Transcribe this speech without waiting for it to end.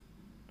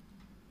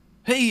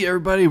Hey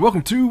everybody,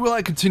 welcome to Will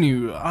I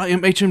Continue. I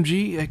am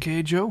HMG,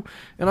 aka Joe,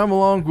 and I'm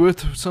along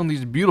with some of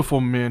these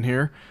beautiful men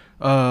here,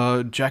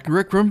 Jack and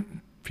Rick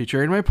from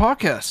Future Anime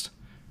Podcast.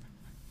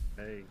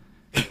 Hey.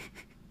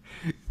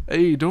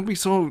 Hey, don't be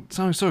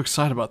sounding so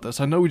excited about this.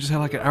 I know we just had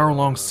like an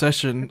hour-long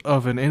session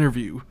of an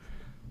interview.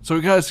 So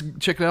you guys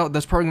check it out.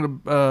 That's probably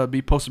going to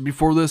be posted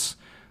before this.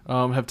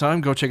 Have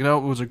time, go check it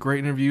out. It was a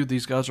great interview.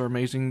 These guys are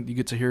amazing. You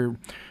get to hear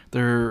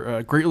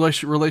their great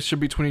relationship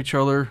between each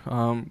other,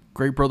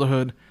 great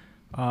brotherhood.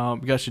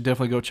 You guys should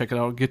definitely go check it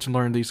out. Get to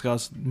learn these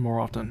guys more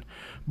often.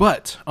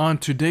 But on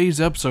today's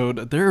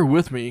episode, they're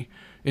with me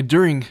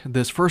during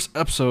this first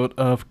episode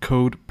of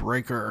Code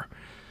Breaker.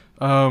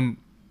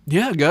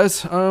 Yeah,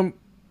 guys.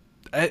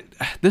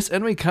 This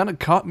anime kind of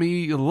caught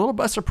me a little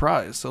by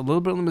surprise. A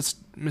little bit on the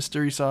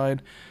mystery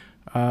side.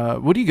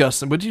 What do you guys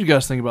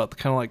think about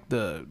kind of like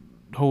the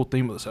whole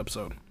theme of this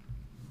episode?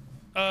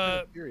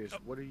 I'm curious.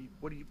 What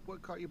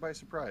caught you by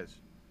surprise?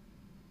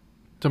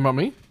 Talking about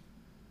me?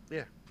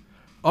 Yeah.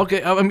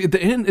 Okay, I mean, at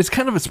the end, it's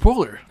kind of a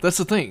spoiler. That's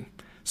the thing.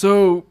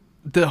 So,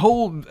 the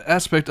whole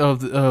aspect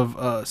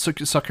of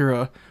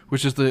Sakura,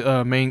 which is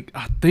the main,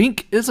 I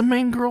think is a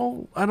main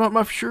girl. I'm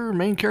not sure,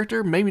 main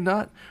character, maybe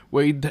not.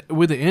 Where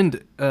the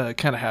end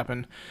kind of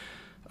happened.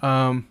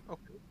 Okay.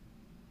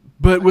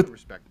 But with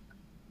respect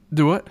that.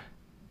 Do what?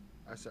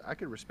 I said I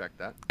could respect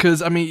that.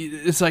 Because I mean,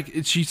 it's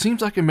like she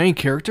seems like a main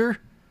character,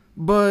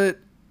 but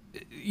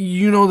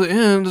the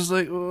end is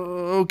like,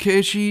 okay,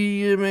 is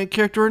she a main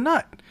character or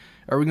not?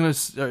 Are we gonna,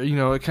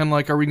 kind of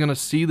like, are we gonna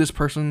see this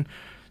person,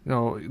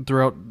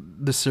 throughout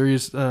this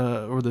series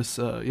or this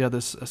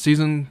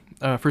season,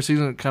 first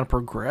season, kind of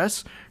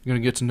progress? You're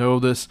gonna get to know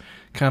this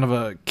kind of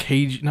a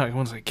cagey, not I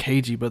want to say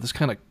cagey, but this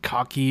kind of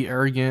cocky,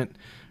 arrogant,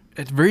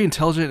 it's very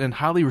intelligent and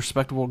highly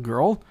respectable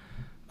girl.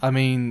 I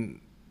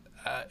mean,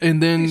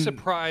 and then I'd be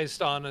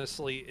surprised,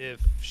 honestly,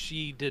 if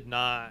she did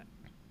not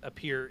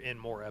appear in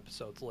more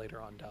episodes later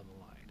on down the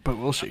line. But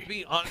will she? I'd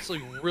be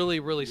honestly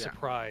really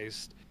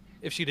surprised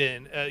if she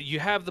didn't. You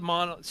have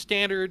the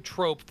standard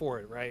trope for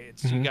it, right?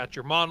 You got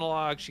your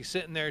monologue. She's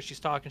sitting there.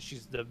 She's talking.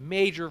 She's the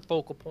major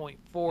focal point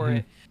for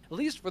it, at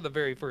least for the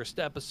very first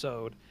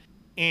episode.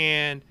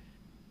 And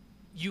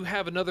you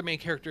have another main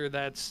character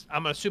that's,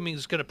 I'm assuming,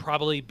 is going to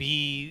probably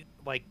be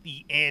like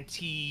the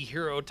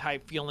anti-hero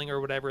type feeling or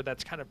whatever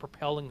that's kind of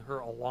propelling her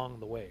along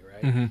the way,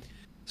 right?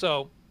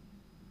 So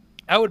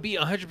I would be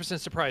 100%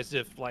 surprised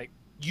if, like,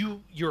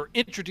 you're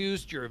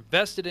introduced, you're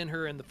invested in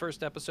her in the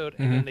first episode,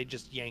 and then they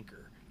just yank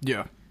her.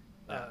 Yeah.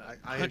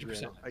 I agree.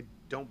 I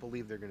don't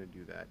believe they're going to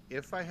do that.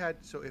 If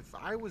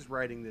I was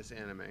writing this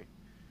anime,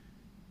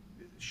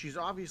 she's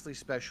obviously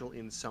special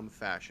in some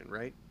fashion,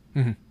 right?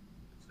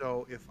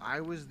 So if I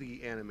was the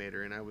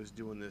animator and I was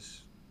doing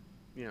this,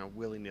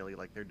 willy-nilly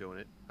like they're doing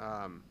it,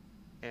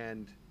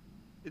 and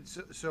it's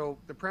so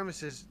the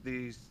premise is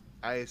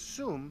I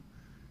assume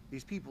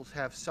these people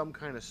have some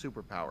kind of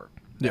superpower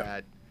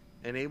that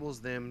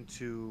enables them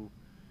to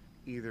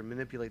either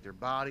manipulate their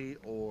body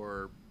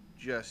or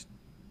just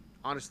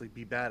honestly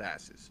be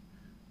badasses.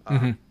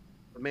 The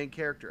main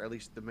character, at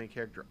least the main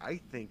character I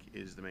think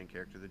is the main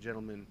character, the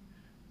gentleman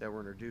that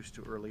we're introduced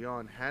to early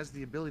on, has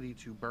the ability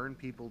to burn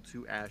people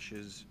to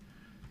ashes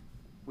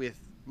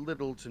with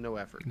little to no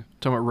effort.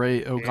 Talking about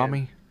Rei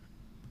Ogami?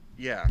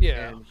 Yeah.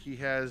 And he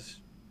has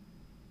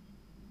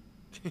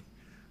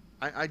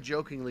I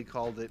jokingly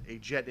called it a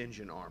jet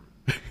engine arm.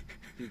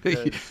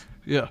 Because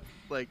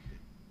like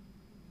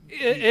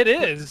it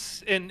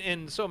is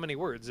in so many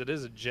words. It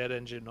is a jet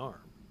engine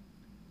arm.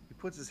 He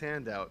puts his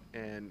hand out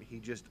and he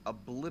just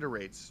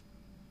obliterates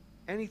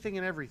anything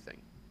and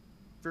everything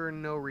for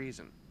no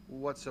reason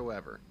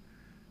whatsoever,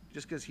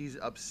 just because he's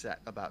upset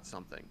about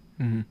something.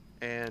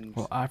 And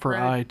eye for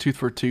eye, tooth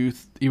for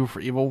tooth, evil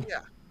for evil.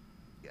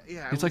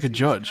 Yeah. He's like a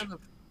judge.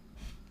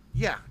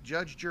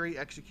 Judge, jury,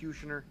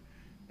 executioner.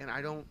 And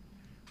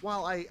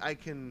while I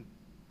can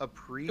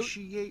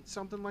appreciate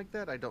something like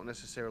that, I don't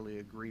necessarily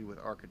agree with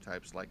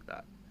archetypes like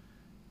that,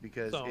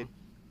 because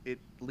it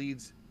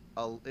leaves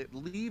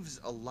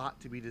a lot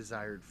to be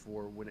desired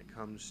for when it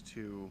comes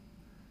to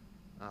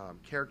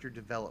character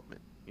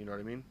development. You know what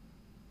I mean?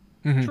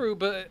 True,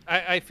 but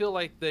I feel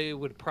like they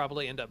would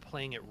probably end up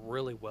playing it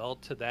really well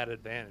to that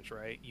advantage,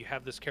 right? You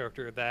have this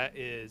character that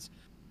is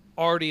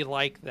already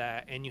like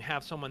that, and you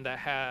have someone that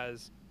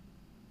has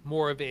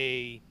more of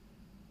a,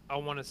 I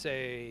want to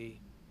say,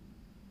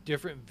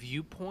 different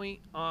viewpoint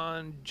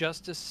on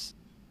justice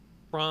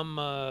from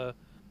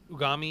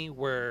Ugami,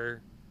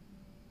 where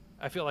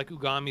I feel like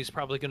Ugami is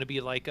probably going to be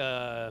like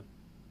a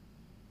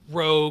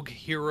rogue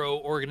hero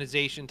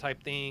organization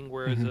type thing,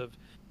 whereas of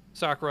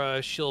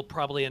Sakura, she'll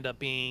probably end up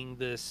being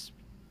this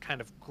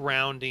kind of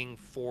grounding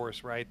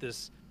force, right?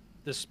 This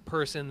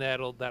person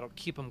that'll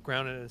keep him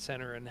grounded in the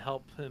center and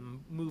help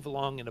him move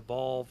along and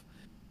evolve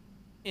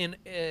in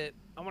I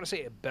want to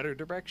say a better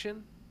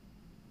direction,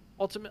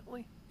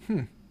 ultimately.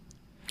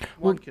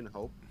 One can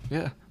hope.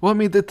 Yeah. Well, I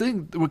mean, the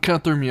thing that would kind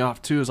of throw me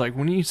off too is like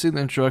when you see the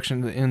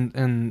introduction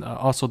and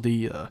also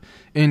the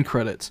end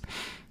credits,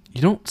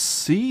 you don't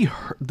see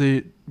her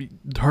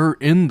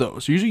in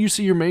those. Usually you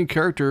see your main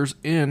characters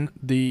in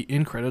the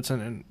end credits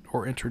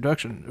or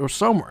introduction or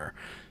somewhere.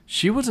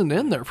 She wasn't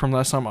in there from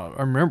last time I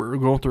remember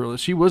going through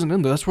this. She wasn't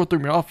in there. That's what threw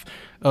me off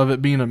of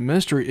it being a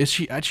mystery. Is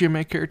she actually a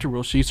main character?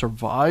 Will she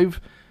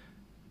survive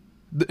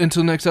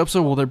until the next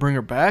episode? Will they bring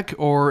her back?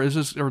 Or is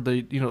this, or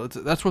they,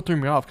 that's what threw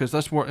me off, because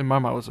that's what in my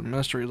mind was a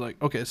mystery. Like,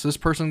 okay, is this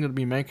person going to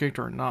be a main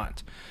character or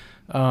not?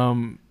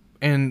 And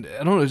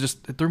I don't know,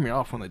 it threw me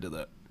off when they did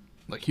that.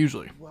 Like,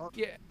 hugely. Well,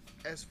 yeah.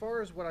 As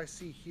far as what I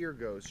see here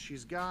goes,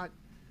 she's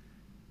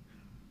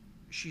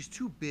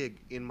too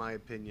big, in my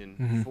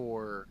opinion,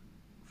 for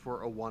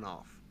a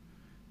one-off.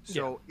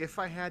 So if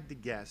I had to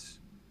guess,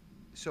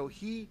 so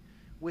he,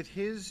 with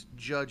his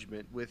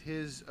judgment, with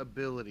his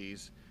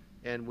abilities,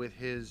 and with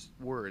his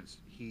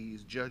words,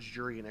 he's judge,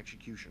 jury, and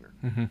executioner.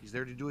 He's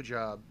there to do a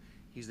job.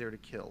 He's there to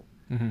kill.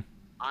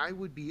 I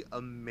would be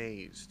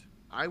amazed.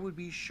 I would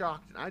be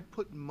shocked, and I'd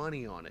put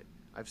money on it.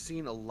 I've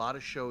seen a lot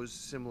of shows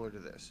similar to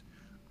this.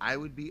 I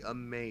would be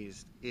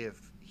amazed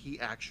if he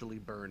actually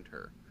burned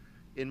her.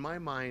 In my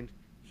mind,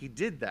 he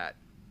did that,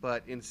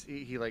 but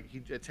he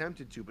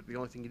attempted to, but the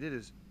only thing he did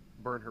is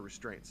burn her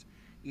restraints.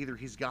 Either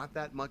he's got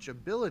that much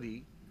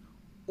ability,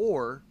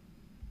 or,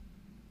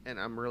 and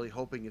I'm really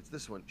hoping it's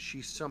this one,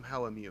 she's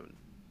somehow immune.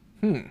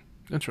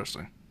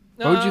 Interesting.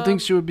 Why would you think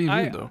she would be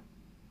immune, though?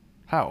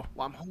 How?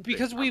 Well, I'm hoping,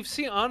 because we've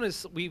seen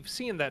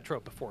that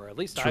trope before. At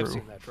least I've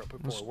seen that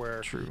trope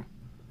before.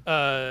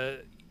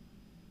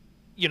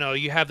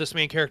 You have this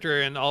main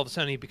character, and all of a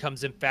sudden he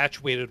becomes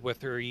infatuated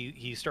with her.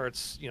 He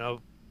starts,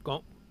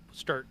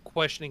 start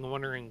questioning and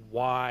wondering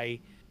why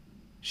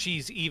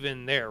she's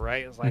even there,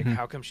 right? It's like,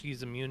 how come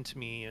she's immune to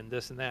me and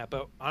this and that?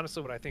 But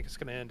honestly, what I think it's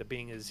going to end up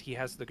being is he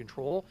has the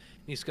control,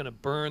 and he's going to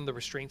burn the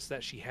restraints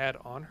that she had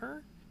on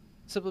her,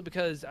 simply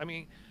because, I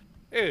mean,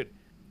 dude,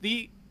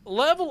 the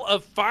level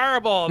of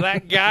fireball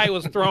that guy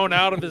was thrown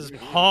out of his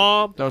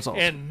palm, that was awesome.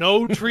 And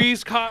no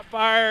trees caught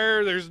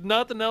fire, there's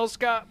nothing else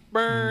got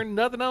burned,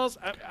 nothing else.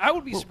 I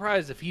would be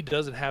surprised if he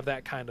doesn't have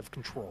that kind of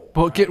control.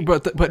 But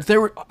right? but they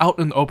were out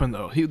in the open,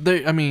 though.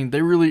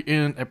 They really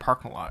in a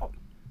parking lot,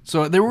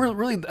 so they were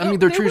really.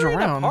 There are trees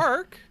around. In a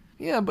park.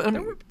 Yeah, but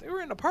they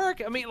were in a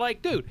park. I mean,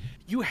 like, dude,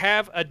 you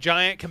have a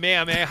giant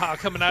Kamehameha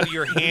coming out of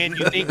your hand.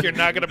 You think you're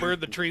not gonna burn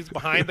the trees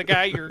behind the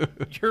guy? You're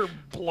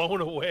blown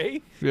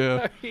away.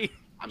 Yeah.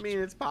 I mean,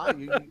 it's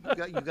possible. You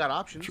got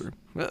options. True.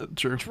 It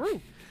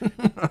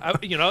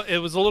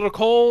was a little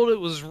cold. It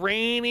was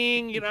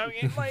raining. You got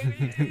shit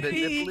to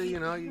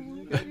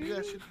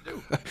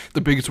do.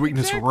 The biggest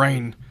weakness is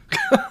rain.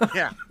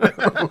 Yeah.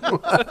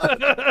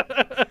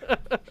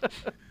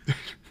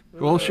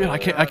 Well, shit.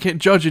 I can't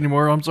judge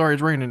anymore. I'm sorry.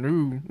 It's raining.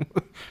 Ooh.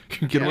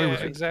 Can get away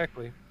with it.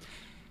 Exactly.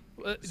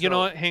 You know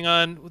what? Hang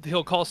on.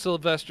 He'll call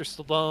Sylvester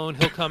Stallone.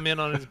 He'll come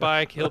in on his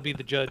bike. He'll be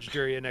the judge,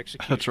 jury, and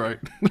executioner. That's right.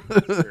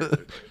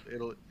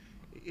 It'll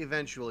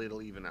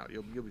even out.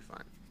 You'll be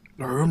fine.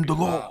 I'm the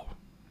law.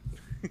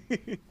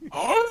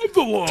 I'm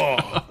the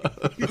law.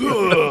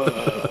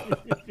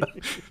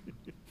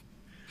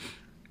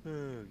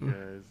 Oh,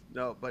 guys.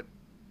 No, but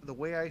the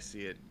way I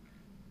see it,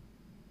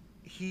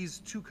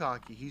 he's too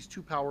cocky. He's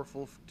too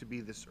powerful to be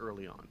this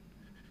early on.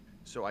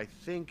 So I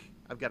think,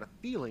 I've got a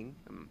feeling,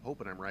 I'm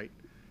hoping I'm right,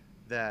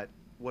 that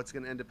what's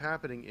going to end up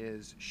happening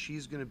is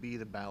she's going to be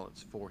the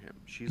balance for him.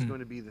 She's going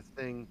to be the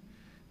thing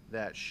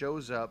that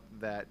shows up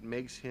that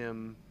makes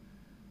him,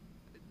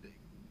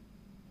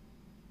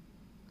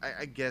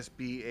 I guess,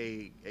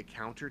 be a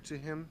counter to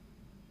him.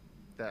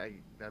 That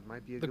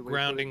might be a good way. The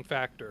grounding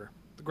factor.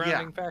 The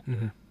grounding factor.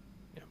 Mm-hmm.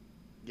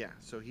 Yeah.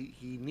 So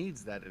he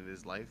needs that in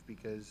his life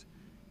because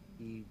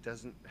he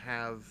doesn't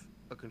have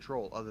a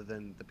control other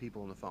than the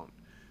people on the phone.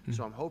 Mm-hmm.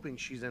 So I'm hoping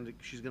she's going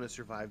to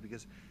survive,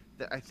 because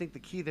I think the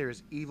key there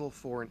is evil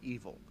for an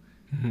evil.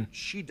 Mm-hmm.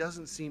 She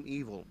doesn't seem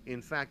evil.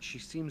 In fact, she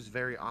seems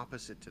very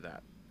opposite to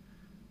that.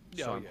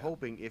 So I'm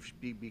hoping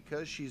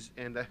because she's,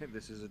 and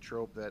this is a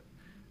trope that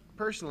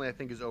personally I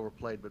think is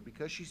overplayed, but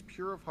because she's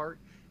pure of heart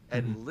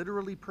and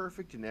literally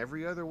perfect in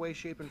every other way,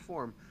 shape, and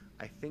form,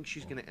 I think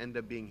she's going to end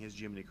up being his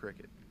Jiminy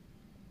Cricket.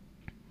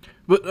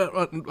 But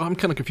I'm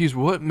kind of confused.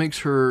 What makes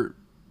her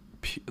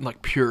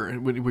pure?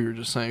 What we were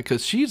just saying,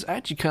 because she's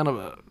actually kind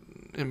of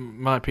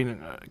in my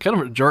opinion, kind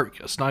of a jerk,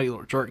 a snotty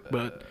little jerk,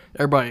 but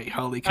everybody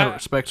highly kind of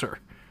respects her.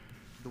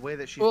 The way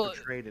that she's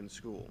portrayed in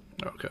school.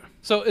 Okay.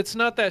 So it's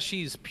not that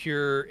she's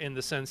pure in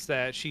the sense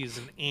that she's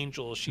an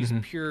angel. She's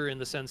pure in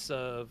the sense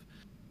of,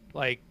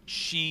 like,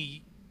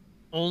 she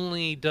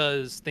only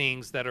does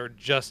things that are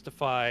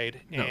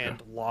justified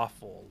and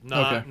lawful.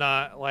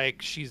 Not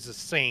like she's a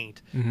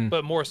saint,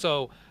 but more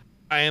so,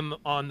 I am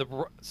on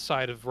the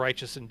side of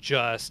righteous and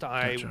just.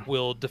 I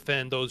will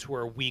defend those who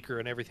are weaker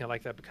and everything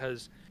like that,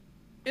 because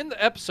in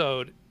the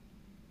episode,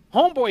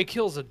 Homeboy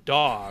kills a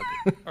dog,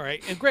 all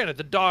right? And granted,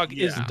 the dog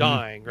is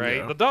dying, right?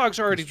 Yeah. The dog's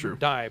already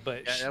died,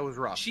 but... Yeah, that was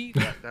rough.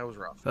 That was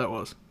rough. That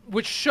was.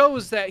 Which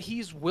shows that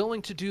he's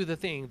willing to do the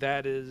thing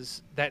that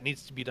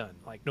needs to be done.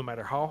 Like, no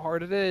matter how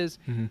hard it is,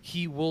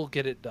 he will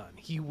get it done.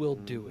 He will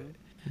do it.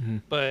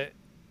 But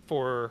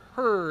for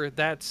her,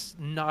 that's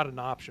not an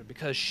option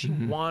because she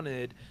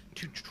wanted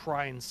to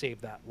try and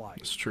save that life.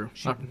 It's true.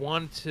 She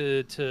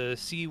wanted to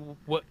see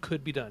what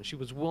could be done. She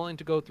was willing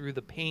to go through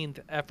the pain,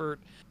 the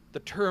effort, the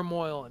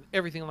turmoil, and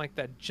everything like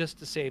that just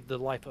to save the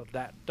life of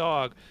that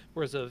dog.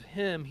 Whereas of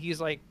him, he's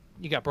like,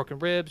 you got broken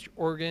ribs,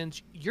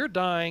 organs, you're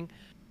dying.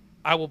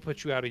 I will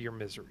put you out of your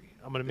misery.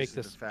 I'm going to make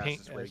this the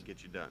fastest way to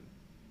get you done.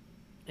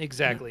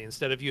 Exactly.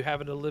 Instead of you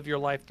having to live your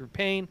life through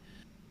pain,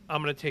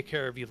 I'm going to take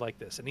care of you like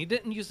this. And he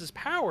didn't use his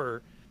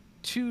power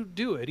to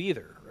do it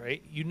either,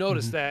 right? You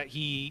notice that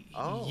he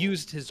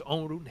used his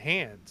own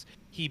hands.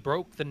 He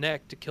broke the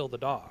neck to kill the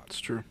dog. It's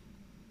true.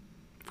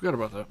 Forgot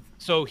about that.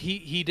 So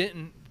he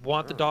didn't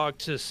want the dog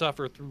to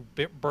suffer through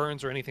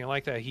burns or anything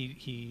like that.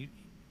 He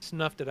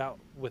snuffed it out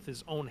with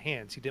his own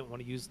hands. He didn't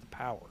want to use the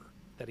power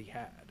that he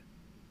had.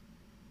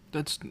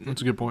 That's a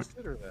good point.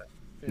 Consider that.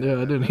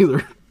 Yeah, I didn't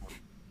either.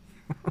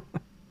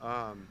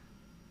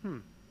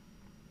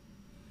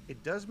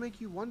 It does make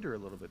you wonder a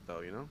little bit,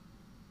 though.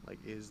 Like,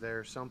 is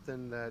there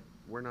something that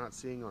we're not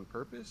seeing on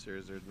purpose, or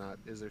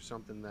is there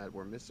something that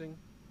we're missing?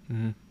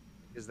 Mm-hmm.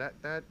 Is that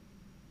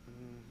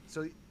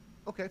so?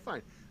 Okay,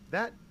 fine.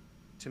 That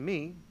to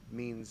me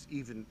means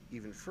even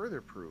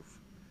further proof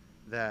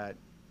that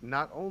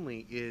not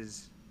only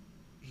is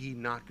he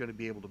not going to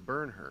be able to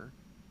burn her,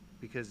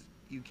 because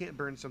you can't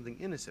burn something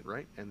innocent,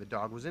 right? And the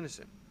dog was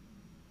innocent.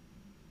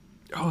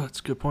 Oh, that's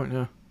a good point.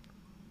 Yeah.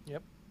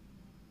 Yep.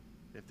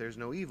 If there's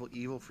no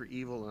evil for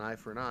evil, an eye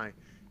for an eye.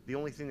 The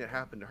only thing that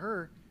happened to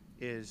her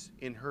is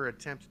in her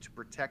attempt to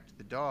protect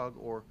the dog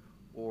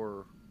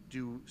or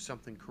do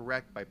something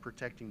correct by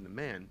protecting the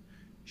man,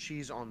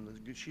 she's on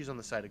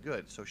the side of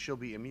good, so she'll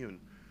be immune.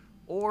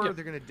 Or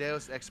they're going to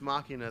Deus Ex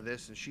Machina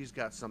this, and she's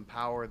got some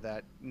power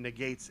that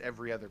negates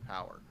every other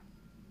power.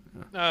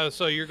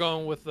 So you're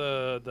going with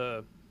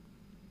the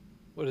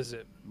what is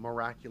it?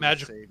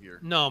 Miraculous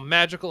savior. No,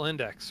 magical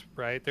index,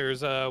 right?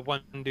 There's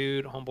one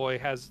dude, homeboy,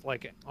 has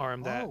like an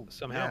arm that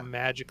somehow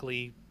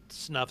magically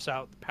snuffs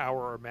out the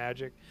power or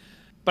magic.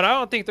 But I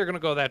don't think they're going to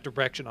go that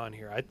direction on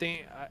here. I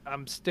think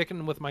I'm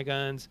sticking with my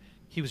guns.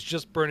 He was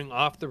just burning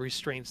off the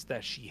restraints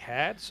that she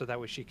had, so that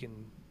way she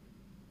can,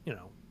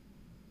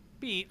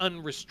 be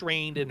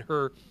unrestrained in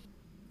her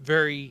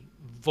very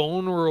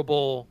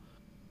vulnerable,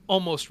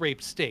 almost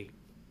raped state.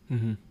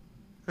 Mm-hmm.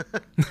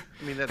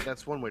 I mean,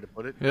 that's one way to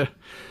put it. Yeah.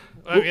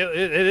 I mean,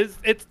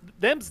 it's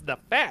them's the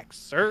facts,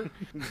 sir.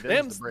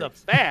 them's the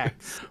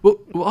facts. Well,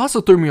 what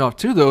also threw me off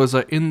too, though, is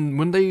that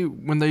when they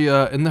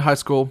in the high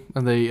school,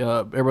 and they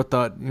everybody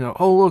thought,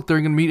 oh look, they're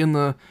gonna meet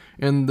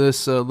in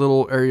this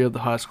little area of the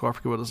high school. I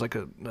forget what it was, like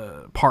a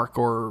park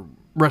or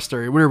rest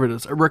area, whatever it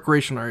is, a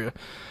recreation area,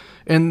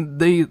 and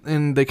they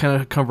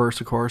kind of converse,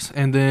 of course,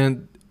 and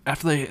then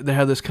after they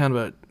had this kind of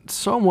a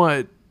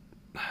somewhat,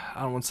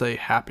 I don't want to say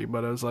happy,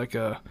 but it was like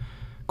a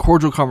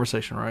cordial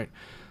conversation, right?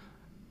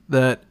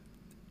 That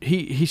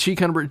she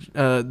kind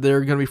of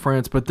they're gonna be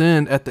friends, but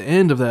then at the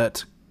end of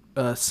that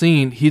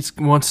scene, he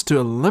wants to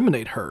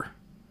eliminate her.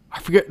 I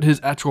forget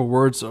his actual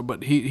words though,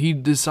 but he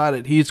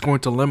decided he's going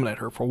to eliminate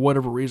her for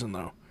whatever reason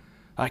though.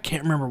 I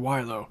can't remember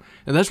why though,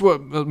 and that's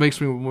what made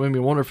me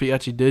wonder if he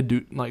actually did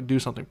do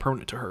something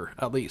permanent to her.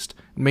 At least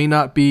it may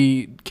not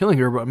be killing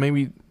her, but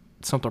maybe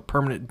something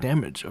permanent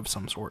damage of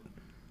some sort.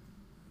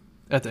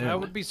 At the end, I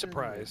would be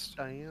surprised.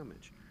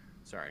 Damage.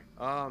 Sorry.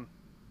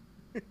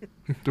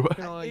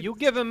 You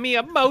giving me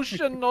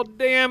emotional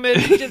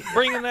damage just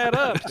bringing that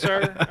up,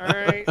 sir. All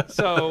right.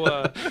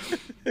 So,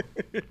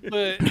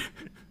 but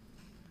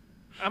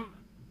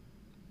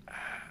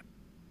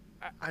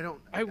I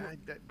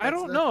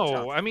don't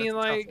know. I mean,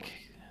 like,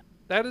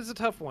 that is a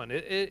tough one.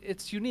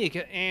 It's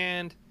unique,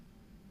 and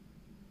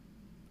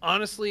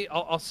honestly,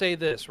 I'll say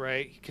this,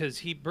 right? Because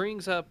she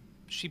brings up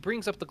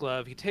the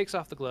glove. He takes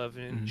off the glove,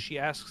 and she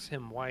asks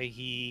him why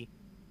he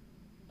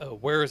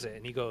wears it,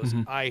 and he goes,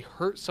 "I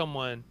hurt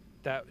someone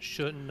that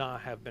should not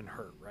have been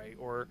hurt," right?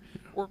 Or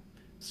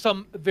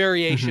some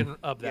variation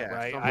of that,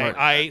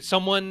 right?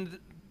 Someone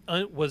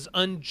was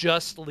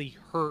unjustly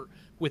hurt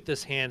with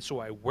this hand, so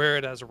I wear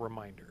it as a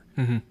reminder.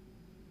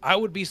 I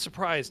would be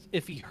surprised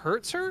if he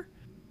hurts her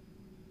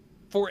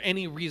for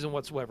any reason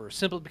whatsoever,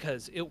 simply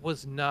because it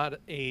was not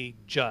a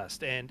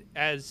just. And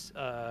as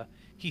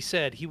he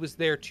said, he was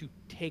there to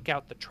take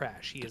out the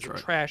trash. He is a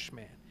trash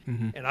man.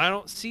 And I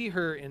don't see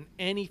her in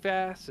any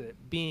facet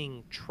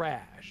being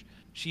trash.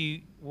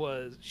 She's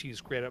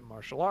great at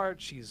martial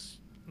arts.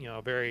 She's,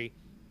 very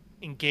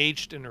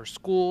engaged in her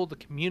school, the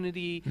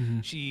community.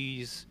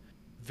 She's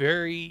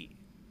very,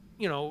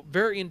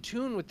 very in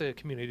tune with the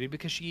community,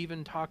 because she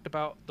even talked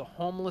about the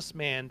homeless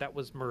man that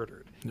was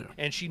murdered. Yeah.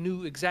 And she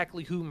knew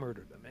exactly who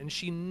murdered him, and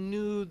she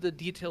knew the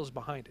details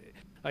behind it.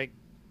 Like,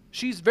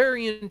 she's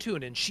very in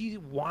tune, and she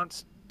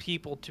wants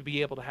people to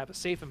be able to have a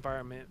safe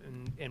environment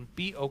and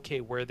be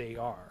okay where they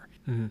are.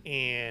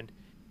 And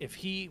if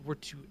he were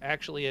to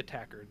actually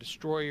attack her,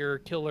 destroy her,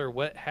 kill her,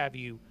 what have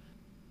you,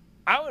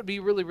 I would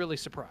be really, really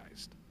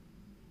surprised.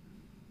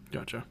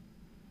 Gotcha.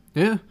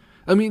 Yeah.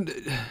 I mean,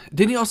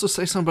 didn't he also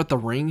say something about the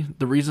ring?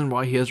 The reason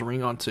why he has a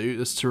ring on too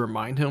is to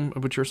remind him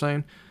of what you're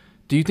saying.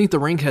 Do you think the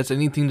ring has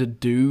anything to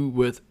do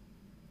with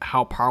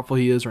how powerful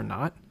he is or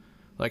not?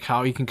 Like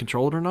how he can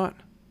control it or not?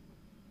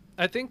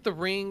 I think the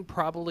ring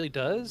probably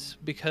does,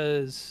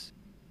 because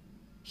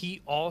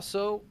he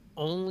also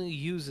only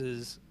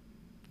uses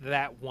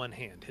that one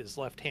hand, his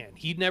left hand.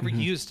 He never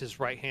used his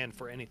right hand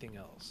for anything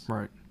else.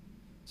 Right.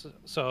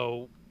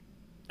 So,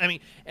 I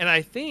mean, and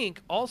I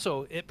think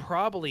also he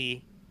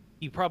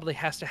probably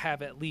has to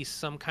have at least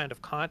some kind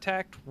of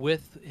contact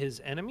with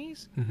his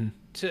enemies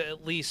to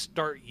at least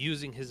start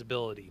using his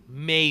ability.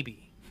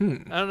 Maybe. I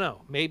don't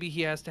know. Maybe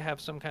he has to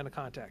have some kind of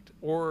contact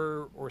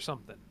or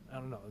something. I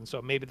don't know. And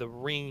so maybe the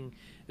ring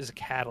is a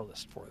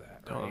catalyst for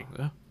that. Right?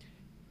 Yeah.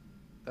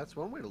 That's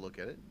one way to look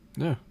at it.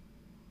 Yeah.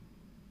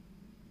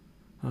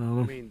 I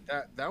mean,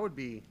 that would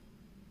be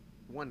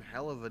one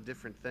hell of a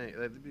different thing.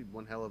 That'd be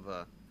one hell of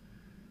a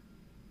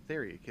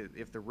theory.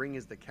 If the ring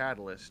is the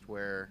catalyst,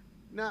 where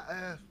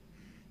that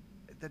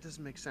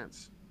doesn't make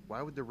sense.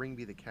 Why would the ring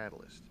be the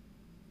catalyst?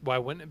 Why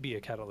wouldn't it be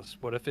a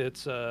catalyst? What if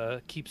it's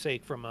a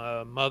keepsake from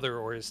a mother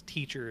or his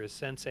teacher, his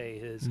sensei,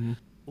 his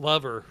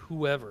lover,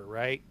 whoever,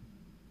 right?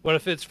 What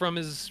if it's from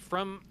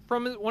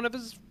one of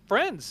his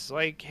friends?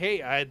 Like,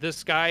 hey,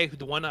 this guy,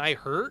 the one I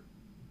hurt,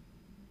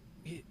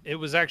 it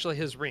was actually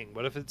his ring.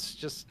 What if it's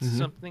just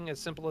something as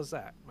simple as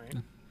that, right?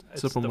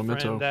 It's simple the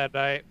memento. friend that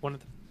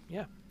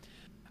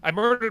I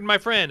murdered my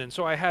friend, and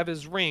so I have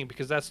his ring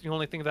because that's the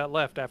only thing that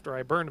left after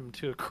I burned him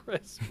to a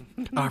crisp.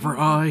 Eye for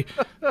eye.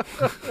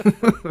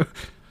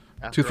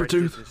 Tooth for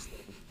tooth.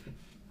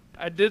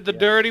 I did the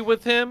dirty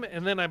with him,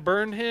 and then I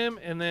burned him,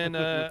 and then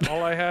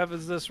all I have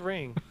is this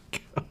ring.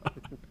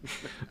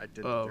 I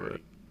did the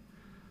dirty.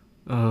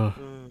 Oh,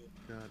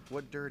 God.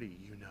 What dirty,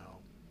 you know?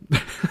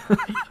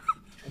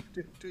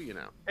 Do you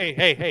know?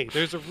 Hey,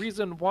 there's a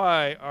reason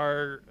why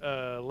our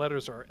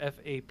letters are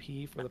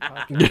FAP for the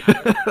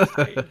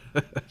podcast.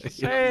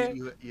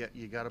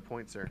 You got a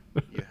point, sir.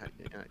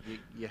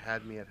 You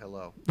had me at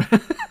hello.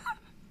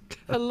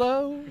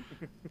 Hello?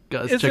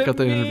 guys, Is check it out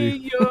the me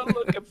interview. you're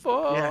looking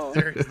for? Yeah,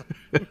 seriously.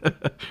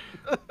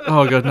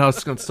 Oh, God, now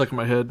it's going to stuck in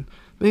my head.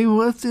 Baby,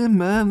 what's in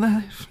my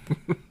life?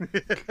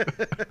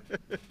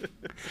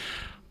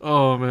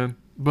 Oh, man.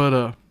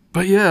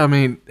 But yeah, I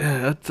mean,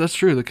 yeah, that's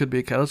true. That could be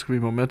a catalyst, could be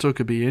a memento,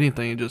 could be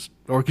anything,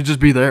 or it could just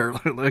be there,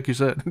 like you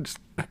said, just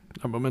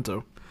a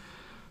memento.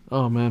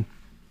 Oh man,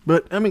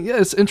 but I mean, yeah,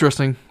 it's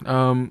interesting.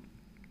 I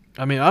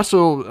mean, I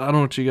don't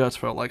know what you guys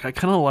felt like. I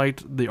kind of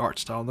liked the art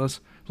style in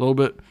this a little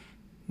bit.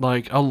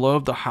 Like, I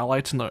love the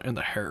highlights in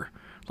the hair.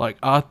 Like,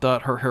 I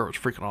thought her hair was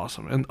freaking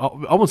awesome, and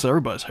almost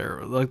everybody's hair,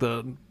 like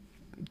the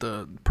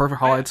perfect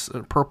highlights,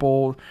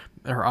 purple.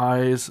 Her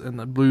eyes and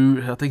the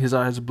blue. I think his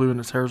eyes are blue and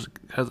his hair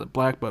has a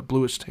black but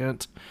bluish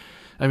tint.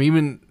 I mean,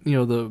 even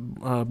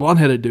the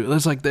blonde-headed dude.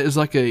 There's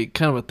like a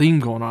kind of a theme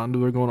going on.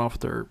 They're going off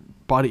with their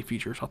body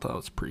features. I thought it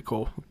was pretty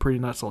cool. Pretty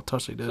nice little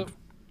touch they did. So,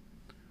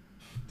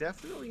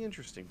 definitely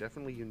interesting.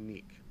 Definitely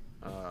unique.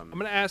 I'm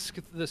gonna ask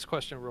this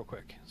question real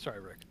quick.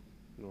 Sorry, Rick.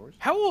 No worries.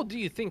 How old do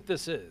you think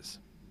this is?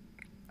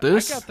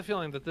 This? I got the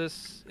feeling that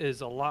this is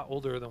a lot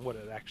older than what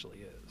it actually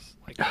is.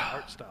 Like the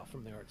art style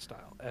from the art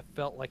style. It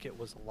felt like it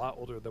was a lot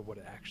older than what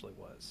it actually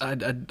was. I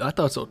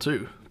thought so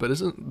too. But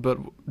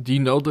do you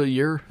know the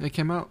year it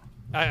came out?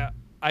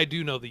 I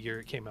do know the year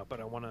it came out, but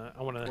I wanna.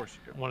 Of course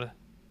you do.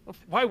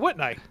 Why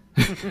wouldn't I?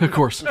 Of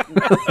course. I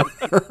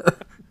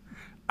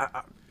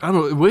don't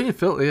know the way it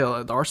felt. Yeah,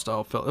 like the art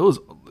style felt. It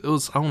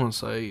was. I want to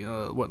say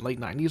late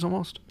 '90s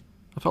almost.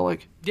 I felt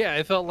like. Yeah,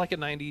 it felt like a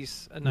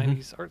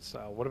 '90s art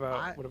style. What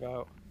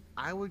about?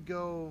 I would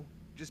go,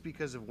 just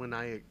because of when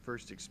I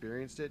first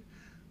experienced it,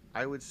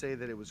 I would say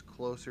that it was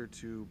closer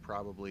to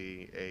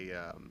probably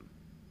a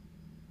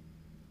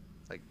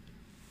like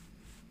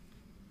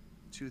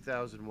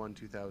 2001,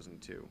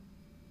 2002.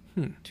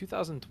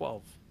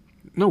 2012.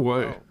 No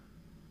way. Oh.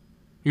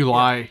 You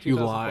lie. Yeah, You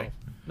 2012. lie.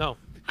 No.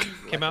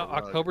 Came out a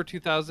rug. October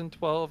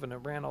 2012 and it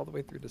ran all the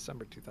way through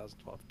December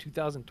 2012.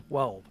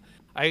 2012.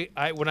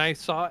 I when I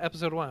saw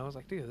episode 1, I was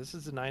like, dude, this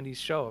is a 90s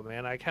show,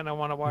 man. I kind of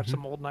want to watch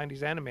some old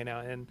 90s anime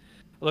now. And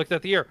I looked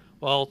at the year.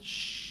 Well,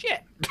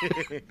 shit.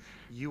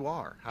 You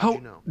are. How'd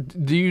you know?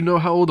 Do you know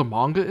how old the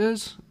manga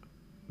is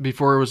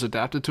before it was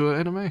adapted to an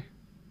anime?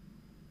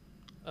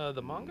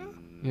 The manga?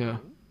 Yeah.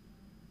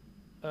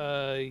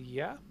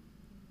 Yeah.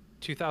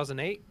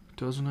 2008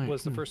 2008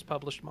 was the first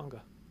published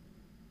manga.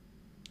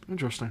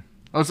 Interesting.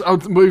 I was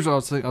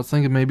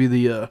thinking maybe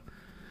the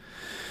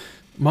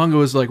manga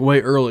was like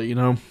way early,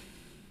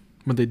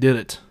 when they did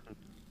it,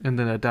 and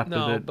then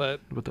adapted it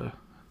with the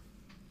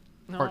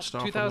art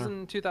style.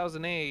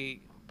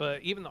 2008,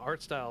 but even the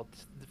art style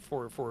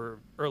for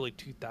early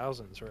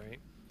 2000s, right?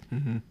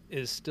 Mm-hmm.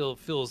 Is still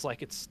feels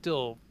like it's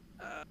still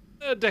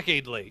a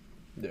decade late.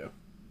 Yeah.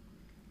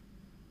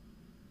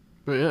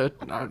 But yeah,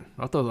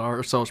 I thought the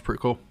art style was pretty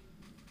cool.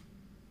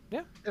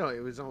 Yeah.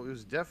 It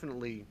was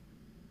definitely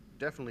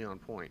on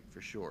point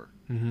for sure.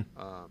 Mm-hmm.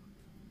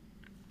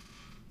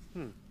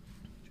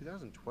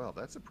 2012.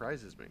 That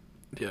surprises me.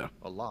 Yeah.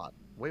 A lot.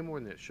 Way more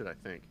than it should, I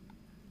think.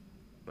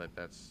 But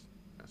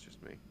That's just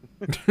me.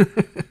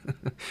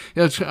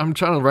 Yeah, I'm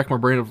trying to rack my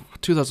brain of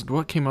 2000.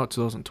 What came out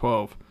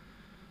 2012?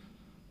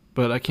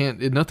 But I can't.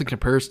 Nothing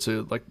compares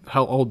to like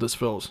how old this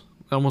feels.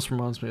 It almost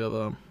reminds me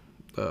of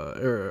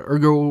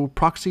Ergo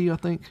Proxy, I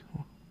think.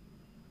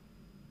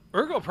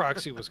 Ergo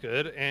Proxy was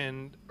good,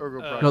 and Ergo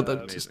Proxy No, was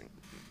that's amazing.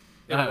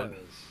 it was.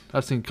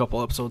 I've seen a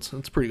couple episodes.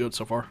 It's pretty good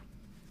so far.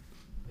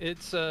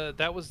 It's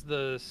that was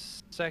the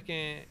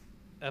second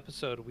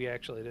episode we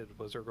actually did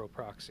was Ergo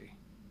Proxy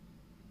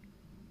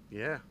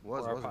Yeah, it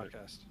was, for our wasn't it?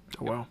 podcast.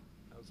 Oh, wow.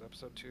 That was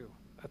episode 2.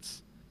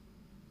 That's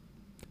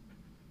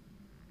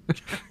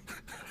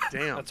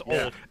Damn. that's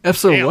yeah. old.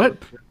 Episode Damn.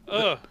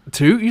 what?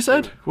 2? You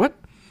said what?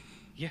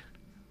 Yeah.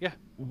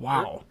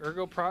 Wow.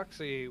 Ergo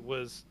Proxy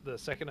was the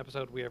second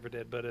episode we ever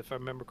did, but if I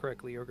remember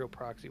correctly, Ergo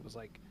Proxy was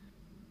like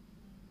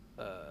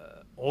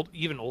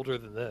even older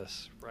than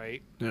this,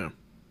 right? Yeah.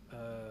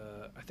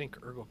 I think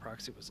Ergo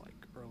Proxy was like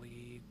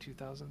early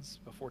 2000s,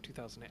 before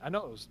 2008. I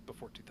know it was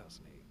before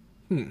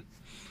 2008.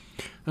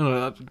 I don't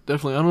know.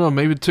 Definitely. I don't know.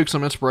 Maybe it took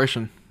some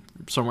inspiration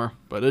somewhere,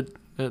 but it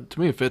to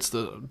me it fits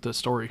the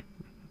story.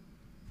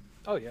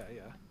 Oh yeah.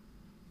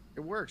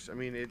 It works. I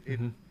mean, it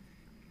Mhm.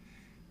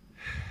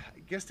 I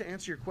guess to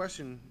answer your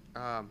question,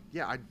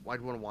 yeah,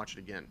 I'd want to watch it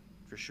again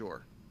for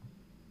sure.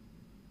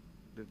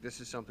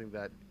 This is something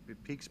that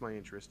it piques my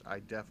interest.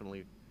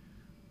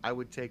 I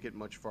would take it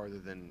much farther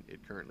than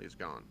it currently has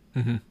gone.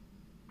 Mm-hmm.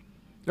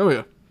 Oh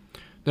yeah,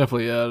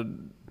 definitely.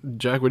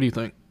 Jack, what do you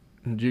think?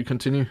 Did you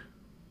continue?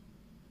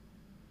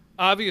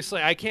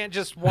 Obviously, I can't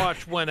just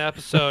watch one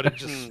episode and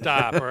just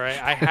stop. All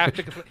right, I have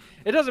to.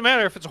 It doesn't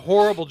matter if it's a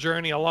horrible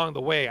journey along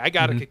the way. I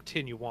got to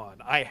continue on.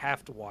 I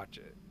have to watch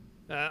it.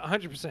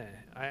 100%.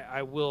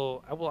 I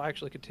will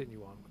actually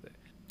continue on with it.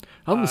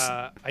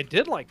 I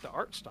did like the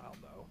art style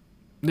though.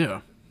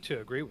 Yeah. To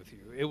agree with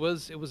you, it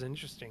was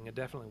interesting. It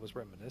definitely was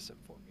reminiscent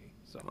for me.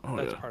 So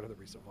that's part of the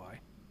reason why.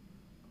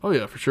 Oh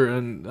yeah, for sure.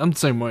 And I'm the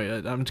same way.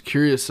 I'm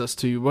curious as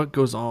to what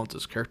goes on with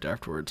this character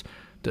afterwards.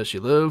 Does she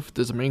live?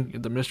 Does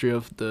the mystery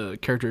of the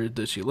character?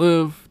 Does she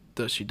live?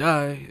 Does she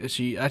die? Is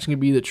she actually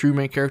gonna be the true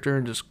main character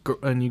and just go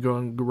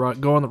on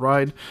the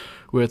ride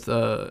with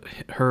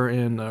her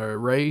and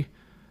Ray?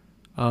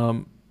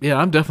 Yeah,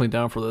 I'm definitely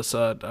down for this.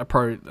 I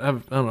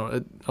don't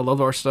know. I love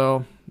the art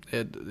style.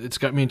 It's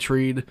got me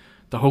intrigued.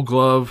 The whole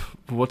glove.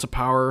 What's a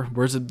power?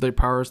 Where's their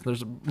powers?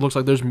 Looks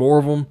like there's more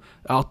of them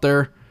out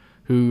there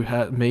who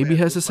has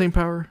the same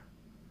power.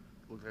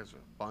 Looks like there's a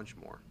bunch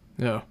more.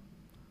 Yeah.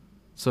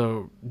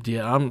 So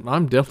yeah,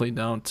 I'm definitely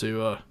down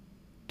to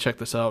check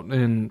this out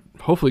and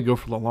hopefully go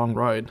for the long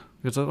ride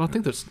because I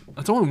think it's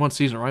only one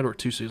season, right, or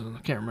 2 seasons?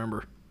 I can't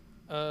remember.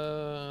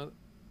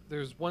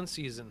 There's one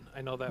season.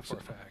 I know that for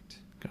a fact.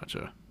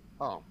 Gotcha.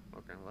 Oh,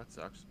 okay. Well, that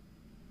sucks.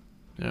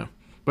 Yeah,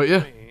 but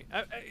yeah.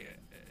 I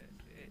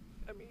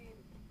mean,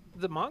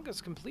 the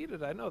manga's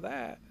completed. I know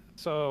that.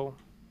 So.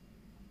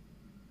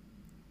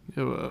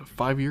 You have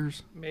 5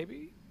 years.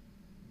 Maybe.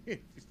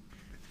 It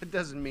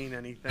doesn't mean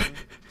anything.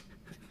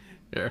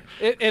 Yeah.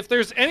 If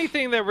there's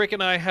anything that Rick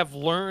and I have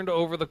learned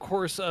over the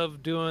course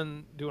of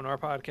doing our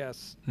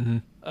podcasts,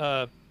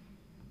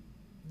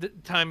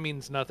 time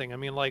means nothing. I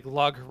mean, like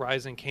Log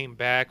Horizon came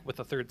back with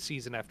a 3rd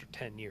season after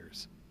 10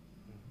 years.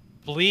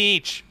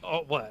 Bleach,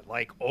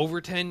 like over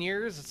 10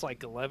 years? It's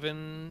like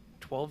 11,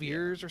 12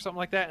 years or something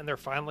like that, and they're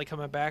finally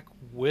coming back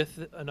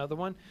with another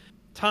one.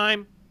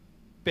 Time,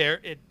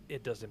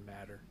 it doesn't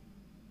matter.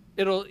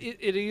 It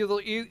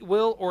either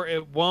will or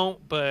it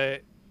won't,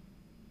 but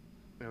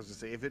I was gonna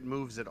say, if it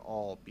moves at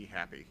all, be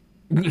happy.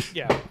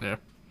 Yeah. Yeah.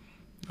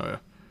 Oh yeah.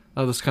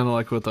 That's kind of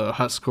like with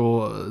High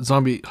School of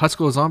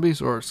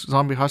Zombies or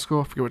Zombie High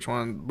School. I forget which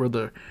one. Where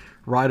the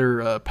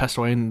writer passed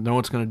away and no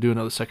one's going to do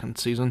another 2nd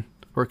season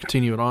or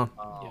continue it on.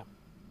 Yeah.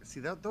 See,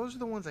 those are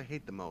the ones I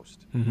hate the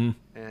most. Mm-hmm.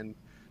 And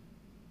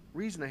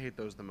reason I hate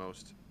those the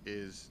most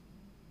is,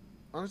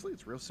 honestly,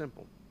 it's real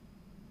simple.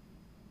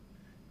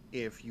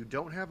 If you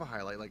don't have a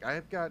highlight, like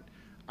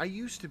I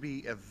used to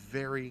be a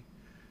very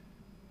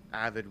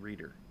avid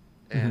reader,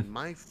 and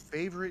my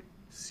favorite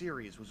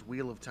series was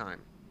Wheel of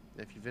Time.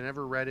 If you've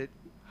never read it,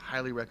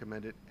 highly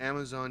recommend it.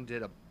 Amazon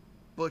did a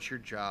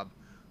butchered job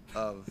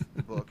of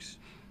the books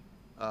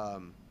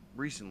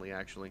recently,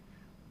 actually,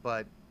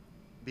 but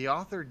the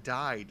author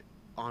died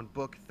on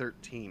book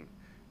 13,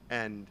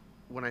 and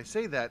when I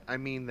say that, I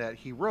mean that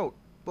he wrote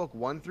book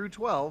 1 through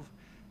 12,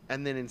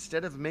 and then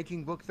instead of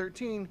making book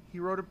 13, he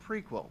wrote a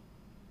prequel.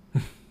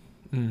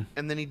 And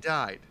then he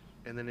died.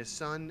 And then his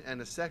son and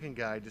a second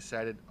guy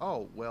decided,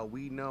 oh, well,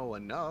 we know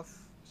enough,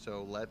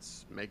 so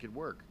let's make it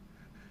work.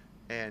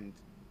 And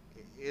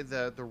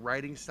the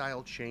writing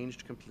style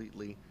changed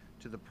completely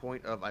to the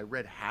point of I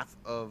read half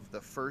of the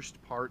first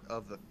part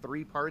of the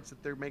 3 parts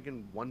that they're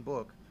making one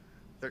book.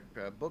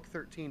 Book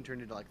 13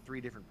 turned into like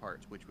 3 different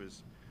parts, which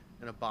was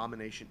an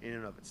abomination in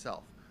and of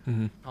itself.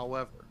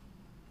 However,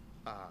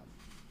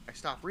 I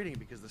stopped reading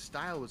because the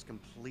style was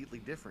completely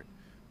different.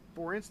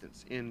 For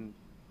instance, in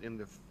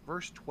the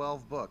first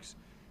 12 books,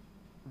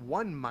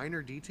 one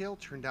minor detail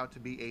turned out to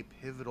be a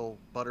pivotal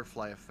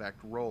butterfly effect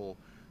role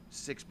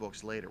 6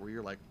 books later, where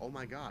you're like, oh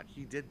my god,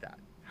 he did that.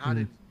 How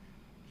did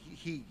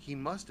he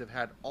must have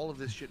had all of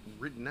this shit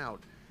written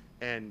out,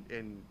 and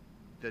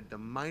the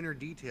minor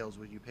details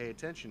when you pay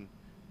attention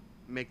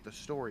make the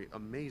story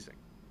amazing.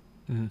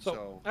 Mm-hmm.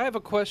 So I have a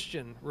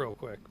question real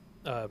quick,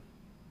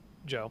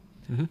 Joe.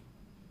 Mm-hmm.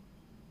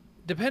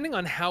 Depending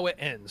on how it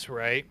ends,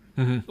 right?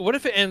 Mm-hmm. What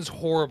if it ends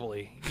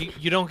horribly?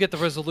 You don't get the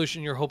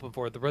resolution you're hoping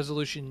for, the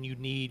resolution you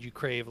need, you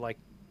crave, like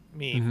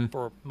me, mm-hmm.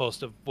 for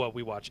most of what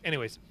we watch.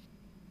 Anyways,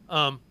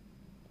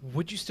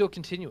 would you still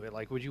continue it?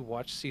 Like, would you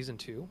watch season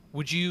 2?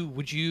 Would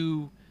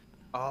you?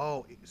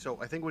 Oh, so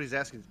I think what he's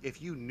asking is,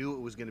 if you knew it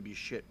was going to be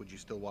shit, would you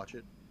still watch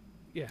it?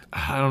 Yeah.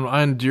 I don't know.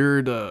 I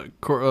endured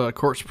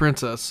Corpse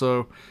Princess,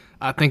 so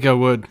I think I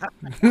would.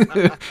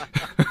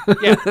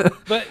 Yeah,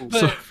 but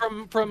so,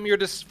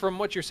 from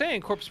what you're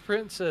saying, Corpse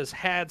Princess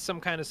had some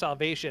kind of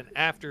salvation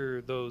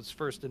after those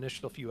first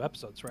initial few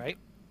episodes, right?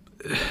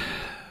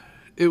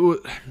 It was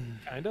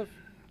kind of.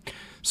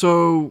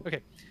 So okay.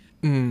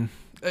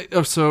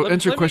 So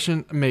answer your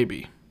question.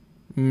 Maybe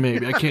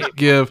I can't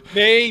give.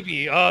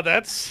 Maybe. Oh,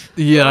 that's.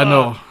 Yeah, I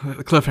know.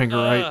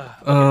 Cliffhanger,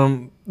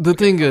 right? The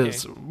thing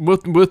is,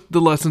 with the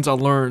lessons I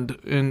learned,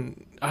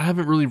 and I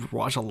haven't really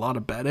watched a lot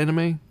of bad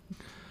anime,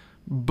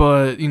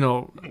 but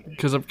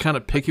because I'm kind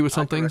of picky with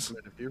some things.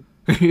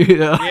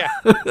 Yeah.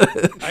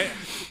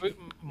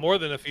 More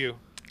than a few.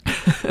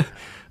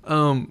 Well,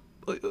 I mean,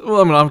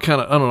 I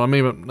don't know.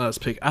 Maybe I'm not as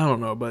picky. I don't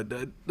know, but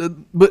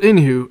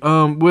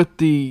anywho,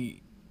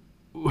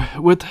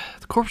 with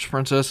Corpse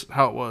Princess,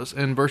 how it was,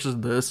 and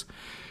versus this,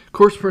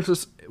 Corpse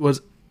Princess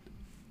was.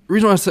 The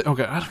reason why I say,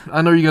 okay,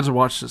 I know you guys have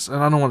watched this,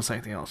 and I don't want to say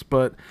anything else,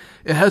 but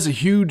it has a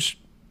huge,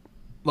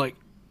 like,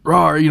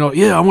 raw,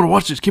 yeah, I want to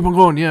watch this, keep on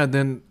going, yeah,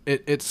 then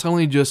it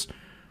suddenly just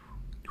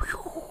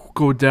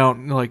go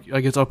down, like, I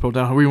guess up or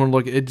down, however you want to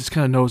look at it, it just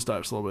kind of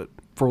nosedives a little bit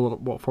for a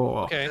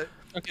while. Okay.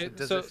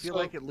 Does it feel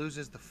like it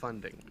loses the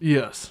funding?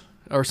 Yes,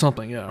 or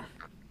something, yeah.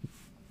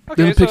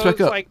 Okay, then it picks so back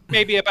it's up. like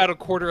maybe about a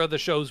quarter of the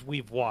shows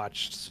we've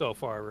watched so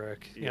far,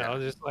 Rick. You know,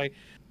 just like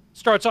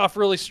starts off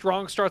really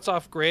strong, starts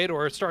off great,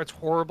 or it starts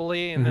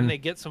horribly and then they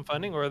get some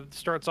funding, or it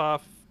starts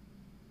off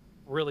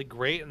really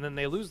great and then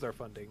they lose their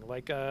funding.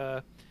 Like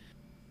I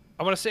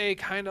want to say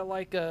kind of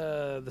like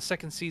the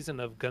second season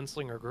of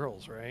Gunslinger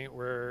Girls, right?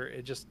 Where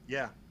it just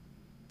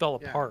fell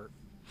apart.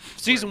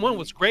 Season 1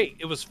 was great.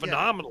 It was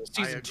phenomenal.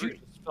 Season 2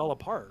 just fell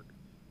apart.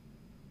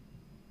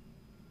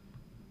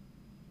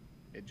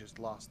 It just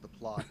lost the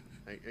plot.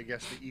 I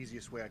guess the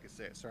easiest way I could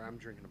say it. Sorry, I'm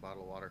drinking a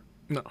bottle of water.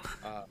 No.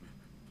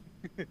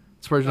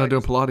 Surprised you're not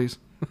doing Pilates.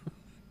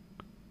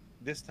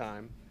 This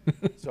time.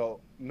 So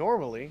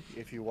normally,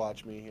 if you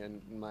watch me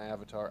and my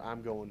avatar,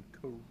 I'm going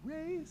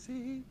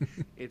crazy.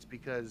 It's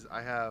because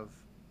I have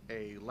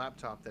a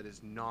laptop that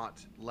is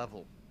not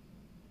level.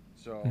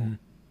 So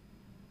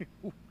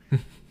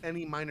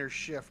any minor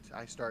shift,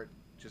 I start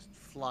just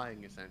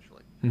flying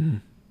essentially.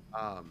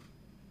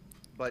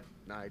 But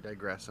I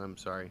digress. I'm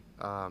sorry.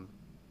 The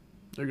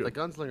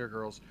Gunslinger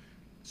Girls,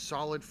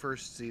 solid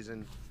first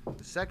season.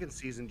 The second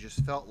season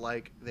just felt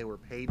like they were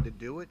paid to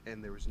do it,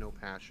 and there was no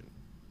passion.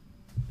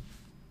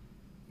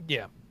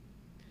 Yeah.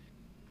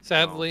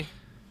 Sadly,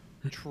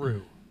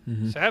 true.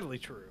 Sadly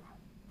true.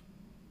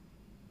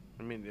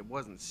 I mean, it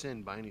wasn't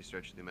sin by any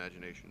stretch of the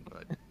imagination,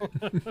 but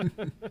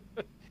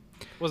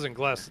wasn't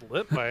glass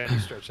lit by any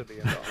stretch of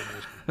the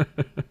imagination.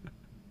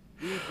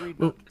 We agreed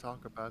not to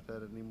talk about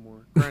that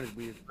anymore. Granted,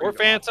 we agreed or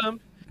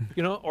Phantom,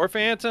 or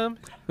Phantom.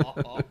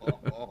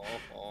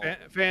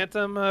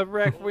 Phantom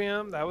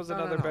Requiem. That was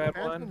another bad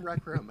one. Phantom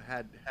Requiem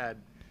had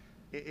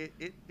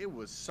it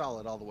was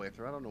solid all the way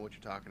through. I don't know what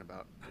you're talking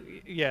about.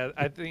 Yeah,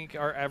 I think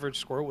our average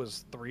score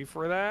was 3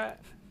 for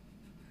that.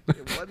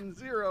 It wasn't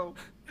 0.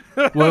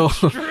 Well,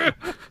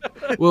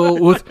 well,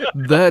 with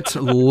that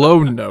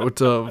low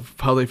note of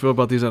how they feel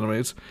about these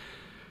animes,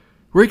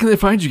 where can they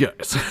find you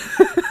guys?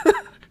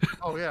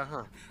 Oh yeah,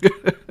 huh?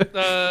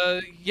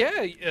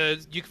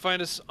 You can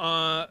find us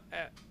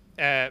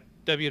at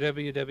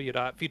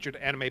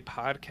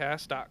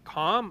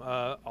www.featuredanimepodcast.com.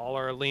 All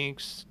our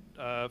links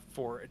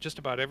for just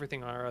about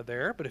everything are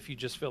there. But if you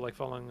just feel like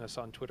following us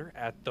on Twitter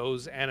at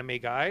Those Anime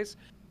Guys,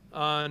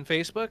 on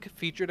Facebook,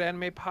 Featured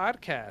Anime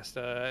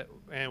Podcast,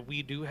 and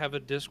we do have a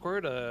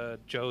Discord.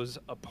 Joe's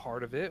a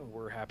part of it.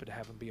 We're happy to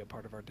have him be a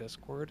part of our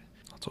Discord.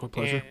 That's a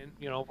pleasure. And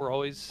we're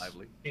always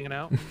hanging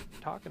out and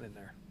talking in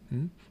there.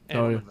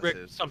 And Rick,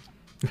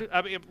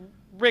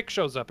 Rick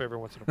shows up every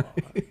once in a while.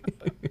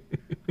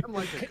 I'm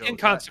like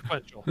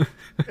inconsequential.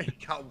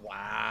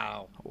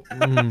 Wow.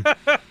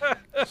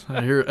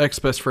 I hear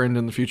ex-best friend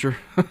in the future.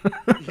 Just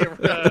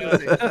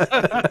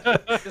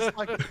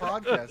like the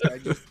podcast,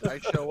 I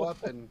show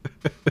up and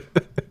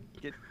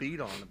get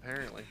beat on,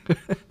 apparently.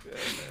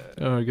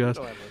 Oh my gosh.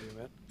 I love you,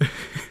 man.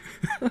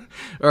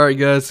 All right,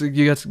 guys.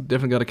 You guys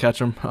definitely got to catch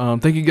them.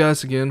 Thank you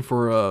guys again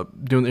for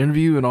doing the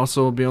interview and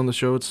also being on the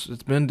show. It's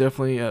been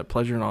definitely a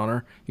pleasure and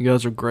honor. You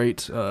guys are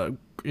great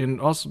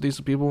and also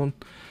decent people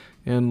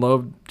and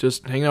love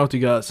just hanging out with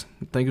you guys.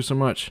 Thank you so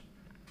much.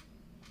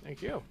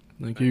 Thank you.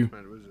 Thank you.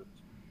 Man,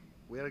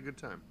 we had a good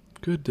time.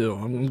 Good deal.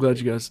 I'm glad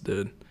you guys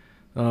did.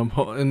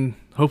 And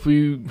hopefully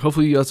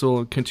you guys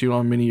will continue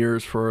on many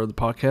years for the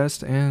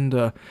podcast,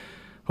 and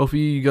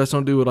hopefully you guys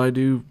don't do what I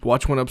do,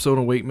 watch one episode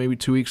and wait maybe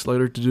 2 weeks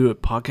later to do a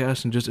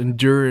podcast and just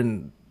endure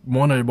and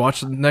want to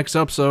watch the next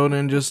episode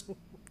and just,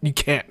 you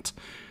can't.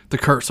 The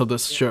curse of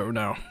this show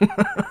now.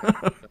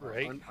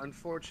 Right.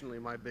 Unfortunately,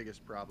 my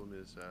biggest problem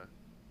is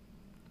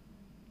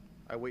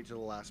I wait till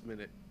the last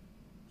minute.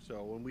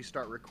 So when we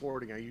start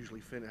recording, I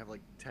usually have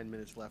like 10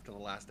 minutes left on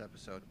the last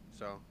episode.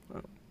 So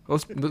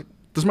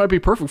this might be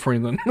perfect for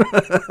you then.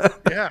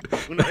 Yeah,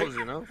 who knows,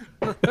 you know?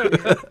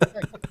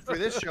 For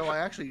this show, I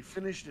actually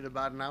finished it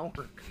about an hour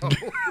ago.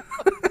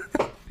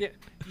 Yeah,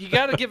 you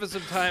got to give it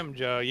some time,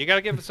 Joe. You got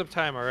to give it some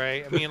time, all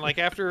right? I mean, like,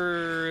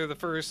 after the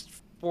first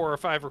 4 or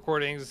 5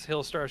 recordings,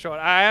 he'll start showing,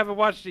 I haven't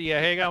watched it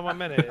yet. Hang on 1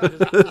 minute.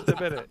 Just a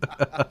minute.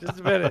 Just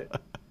a minute.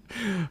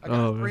 I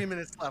got 3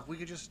 minutes left. We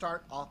could just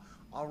start.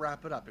 I'll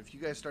wrap it up. If you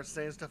guys start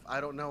saying stuff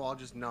I don't know, I'll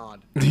just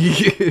nod. There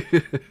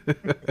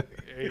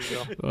you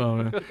go. Oh,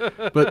 man.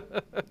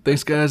 But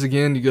thanks, guys,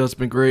 again. You guys have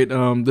been great.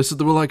 This is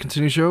the Will I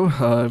Continue Show.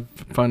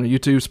 Find on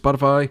YouTube,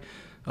 Spotify,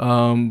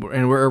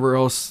 and wherever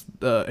else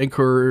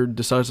Anchor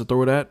decides to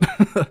throw it at.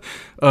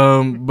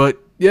 But,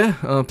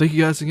 yeah, thank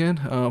you guys again.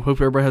 Hope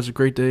everybody has a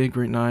great day,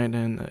 great night,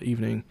 and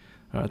evening.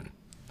 Have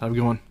a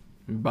good one.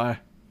 Bye.